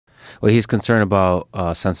Well, he's concerned about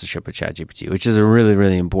censorship of ChatGPT, which is a really,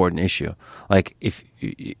 really important issue. Like, if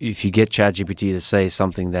you get ChatGPT to say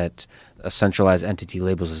something that a centralized entity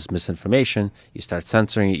labels as misinformation, you start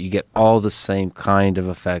censoring it, you get all the same kind of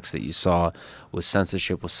effects that you saw with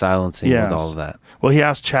censorship, with silencing, with all of that. Well, he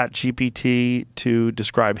asked ChatGPT to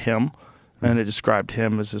describe him, and it described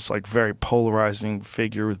him as this like very polarizing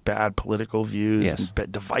figure with bad political views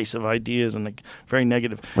and divisive ideas and like very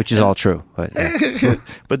negative. Which is all true. But, yeah.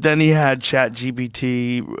 But then he had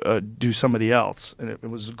ChatGPT do somebody else, and it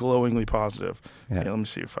was glowingly positive. Yeah. Let me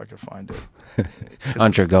see if I can find it.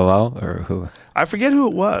 Andre Goel or who? I forget who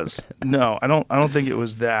it was. No, I don't think it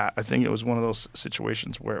was that. I think it was one of those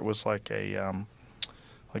situations where it was like a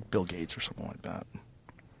like Bill Gates or something like that.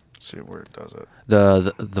 See where it does it.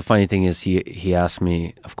 The funny thing is he asked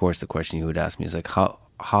me, of course the question he would ask me is like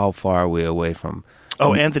how far are we away from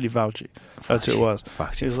Anthony Fauci. That's who it was.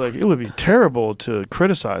 He was like, it would be terrible to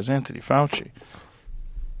criticize Anthony Fauci.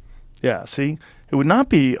 Yeah, see? It would not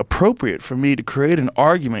be appropriate for me to create an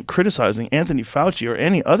argument criticizing Anthony Fauci or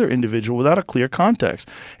any other individual without a clear context.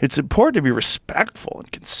 It's important to be respectful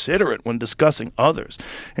and considerate when discussing others.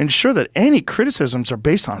 Ensure that any criticisms are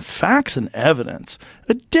based on facts and evidence.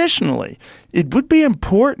 Additionally, it would be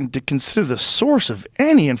important to consider the source of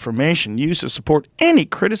any information used to support any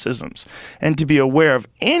criticisms and to be aware of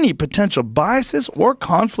any potential biases or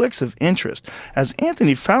conflicts of interest. As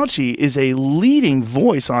Anthony Fauci is a leading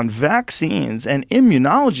voice on vaccines and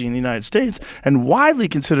immunology in the United States and widely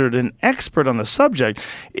considered an expert on the subject,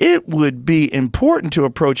 it would be important to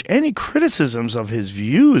approach any criticisms of his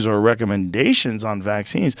views or recommendations on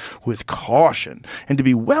vaccines with caution and to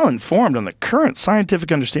be well informed on the current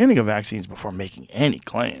scientific understanding of vaccines before making any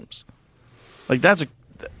claims. Like that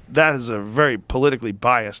is a very politically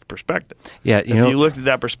biased perspective. Yeah, if you looked at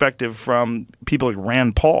that perspective from people like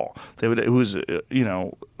Rand Paul, who was a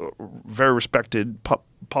very respected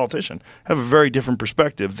politician, have a very different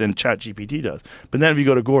perspective than ChatGPT does. But then if you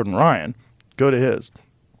go to Gordon Ryan, go to his.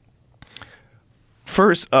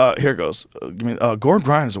 First, here goes. Gordon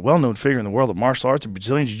Ryan is a well-known figure in the world of martial arts and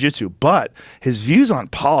Brazilian Jiu-Jitsu, but his views on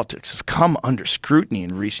politics have come under scrutiny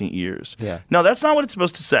in recent years. Yeah. No, that's not what it's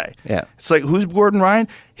supposed to say. Yeah. It's like, who's Gordon Ryan?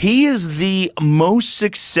 He is the most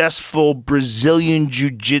successful Brazilian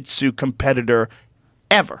Jiu-Jitsu competitor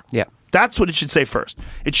ever. Yeah. That's what it should say first.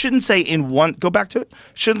 It shouldn't say in one, go back to it.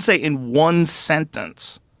 It shouldn't say in one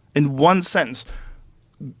sentence. In one sentence,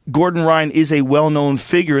 Gordon Ryan is a well-known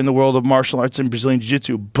figure in the world of martial arts and Brazilian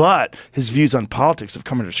Jiu-Jitsu, but his views on politics have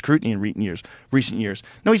come under scrutiny in recent years.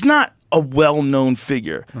 No, he's not a well-known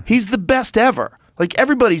figure. He's the best ever. Like,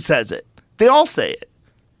 everybody says it. They all say it.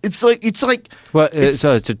 It's like. Well,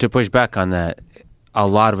 so to push back on that, a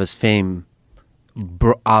lot of his fame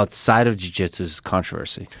outside of jiu-jitsu is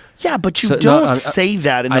controversy. Yeah, but you don't say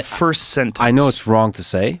that in the first sentence. I know it's wrong to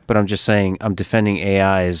say, but I'm just saying I'm defending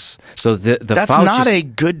AI's. So that's not a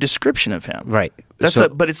good description of him, right?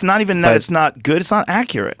 But it's not even that it's not good. It's not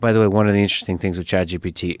accurate. By the way, one of the interesting things with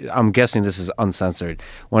ChatGPT, I'm guessing this is uncensored.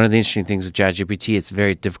 One of the interesting things with ChatGPT, it's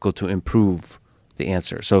very difficult to improve the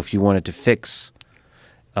answer. So if you wanted to fix.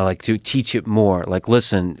 Like to teach it more. Like,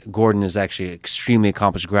 listen, Gordon is actually an extremely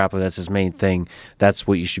accomplished grappler. That's his main thing. That's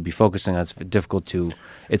what you should be focusing on. It's difficult to.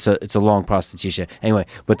 It's a long process to teach it. Anyway,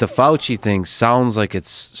 but the Fauci thing sounds like it's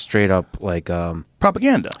straight up like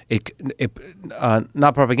propaganda.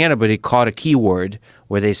 Not propaganda, but it caught a keyword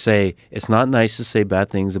where they say it's not nice to say bad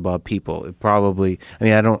things about people. It probably. I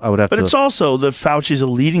mean, I would have to. But it's also that Fauci's a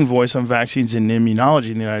leading voice on vaccines and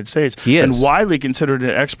immunology in the United States. He is. And widely considered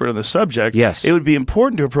an expert on the subject. Yes. It would be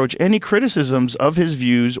important to approach any criticisms of his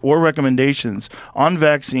views or recommendations on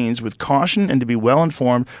vaccines with caution and to be well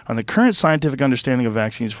informed on the current scientific understanding of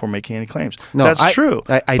vaccines before making any claims. No, that's true.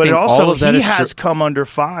 I but think it also all of that he is has come under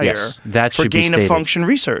fire for gain-of-function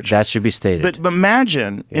research. That should be stated. But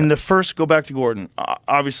imagine in the first, go back to Gordon,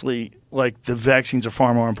 obviously, like the vaccines are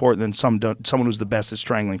far more important than someone who's the best at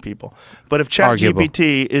strangling people. But if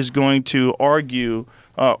ChatGPT is going to argue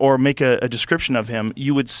or make a description of him,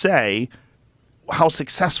 you would say how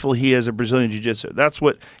successful he is at Brazilian Jiu-Jitsu. That's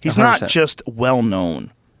what he's 100%. Not just well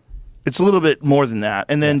known. It's a little bit more than that.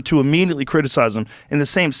 And then to immediately criticize him in the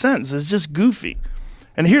same sentence is just goofy.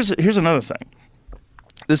 And here's another thing.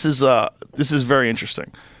 This is very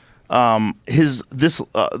interesting. So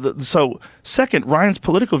second, Ryan's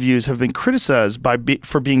political views have been criticized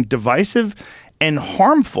for being divisive and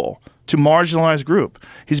harmful to marginalized group.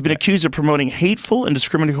 He's been accused of promoting hateful and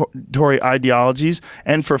discriminatory ideologies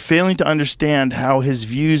and for failing to understand how his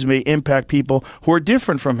views may impact people who are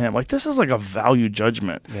different from him. Like, this is like a value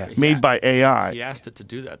judgment made by AI. He asked it to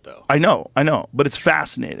do that, though. I know, but it's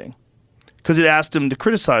fascinating. because it asked him to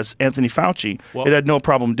criticize Anthony Fauci. Well, it had no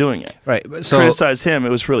problem doing it. Right. So criticize him, it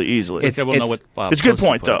was really easily. It's a good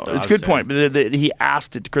point, though. It's a good point. But he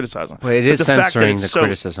asked it to criticize him. But it is censoring the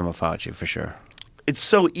criticism of Fauci, for sure. It's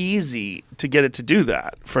so easy to get it to do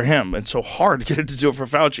that for him and so hard to get it to do it for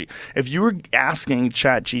Fauci. If you were asking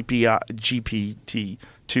ChatGPT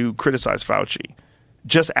to criticize Fauci,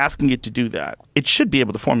 just asking it to do that, it should be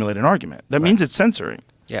able to formulate an argument. That means it's censoring.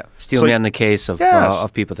 Yeah, steal me on the case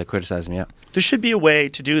of people that criticize me. Yeah, there should be a way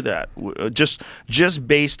to do that, just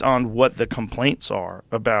based on what the complaints are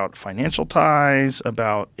about financial ties,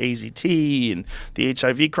 about AZT and the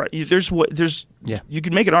HIV crisis. You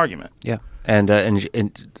can make an argument. Yeah, and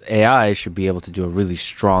AI should be able to do a really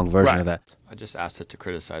strong version of that. I just asked it to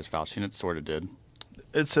criticize Fauci, and it sort of did.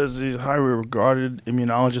 It says he's a highly regarded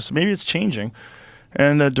immunologist. Maybe it's changing.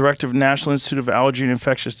 And the director of National Institute of Allergy and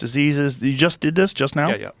Infectious Diseases. You just did this just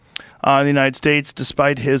now? Yeah. In the United States,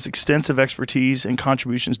 despite his extensive expertise and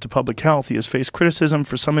contributions to public health, he has faced criticism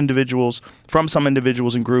from some individuals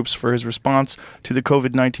and groups for his response to the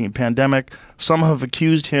COVID-19 pandemic. Some have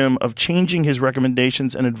accused him of changing his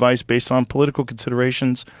recommendations and advice based on political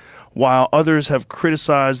considerations, while others have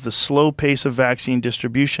criticized the slow pace of vaccine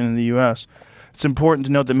distribution in the U.S. It's important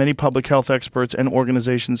to note that many public health experts and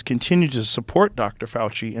organizations continue to support Dr.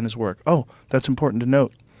 Fauci and his work. Oh, that's important to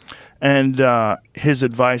note. And his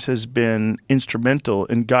advice has been instrumental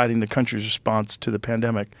in guiding the country's response to the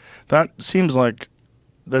pandemic. That seems like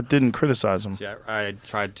that didn't criticize him. Yeah,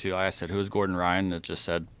 I said, who is Gordon Ryan? And it just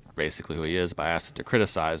said basically who he is, but I asked it to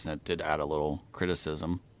criticize, and it did add a little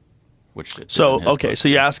criticism. So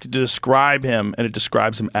you ask it to describe him, and it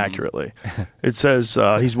describes him accurately. It says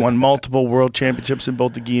he's won multiple world championships in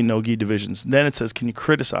both the gi and no gi divisions. Then it says, can you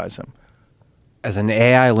criticize him? As an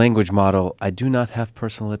AI language model, I do not have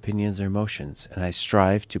personal opinions or emotions, and I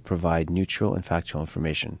strive to provide neutral and factual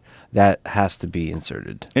information. That has to be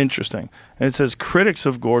inserted. Interesting. And it says critics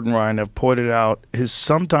of Gordon Ryan have pointed out his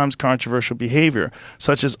sometimes controversial behavior,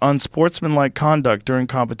 such as unsportsmanlike conduct during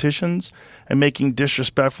competitions and making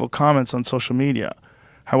disrespectful comments on social media.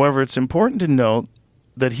 However, it's important to note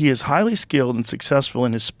that he is highly skilled and successful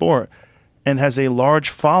in his sport and has a large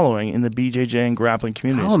following in the BJJ and grappling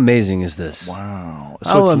communities. How amazing is this? Wow. So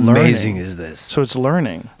How amazing is this? So it's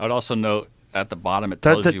learning. I would also note at the bottom it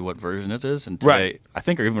tells you what version it is. And today, I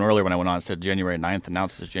think, or even earlier when I went on, it said January 9th, and now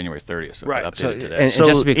it says January 30th. So it updated today. And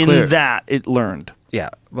just to be clear, in that, it learned. Yeah.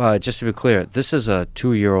 Just to be clear, this is a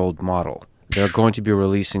 2-year-old model. They're going to be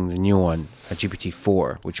releasing the new one, a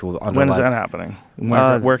GPT-4, which will underlie. When is that happening?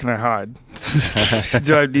 Where can I hide?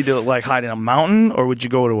 Do I need to hide in a mountain, or would you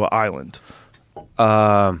go to an island?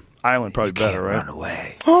 Island probably better, right? Run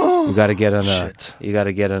away. You got to get on a. You got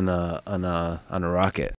to get on a rocket.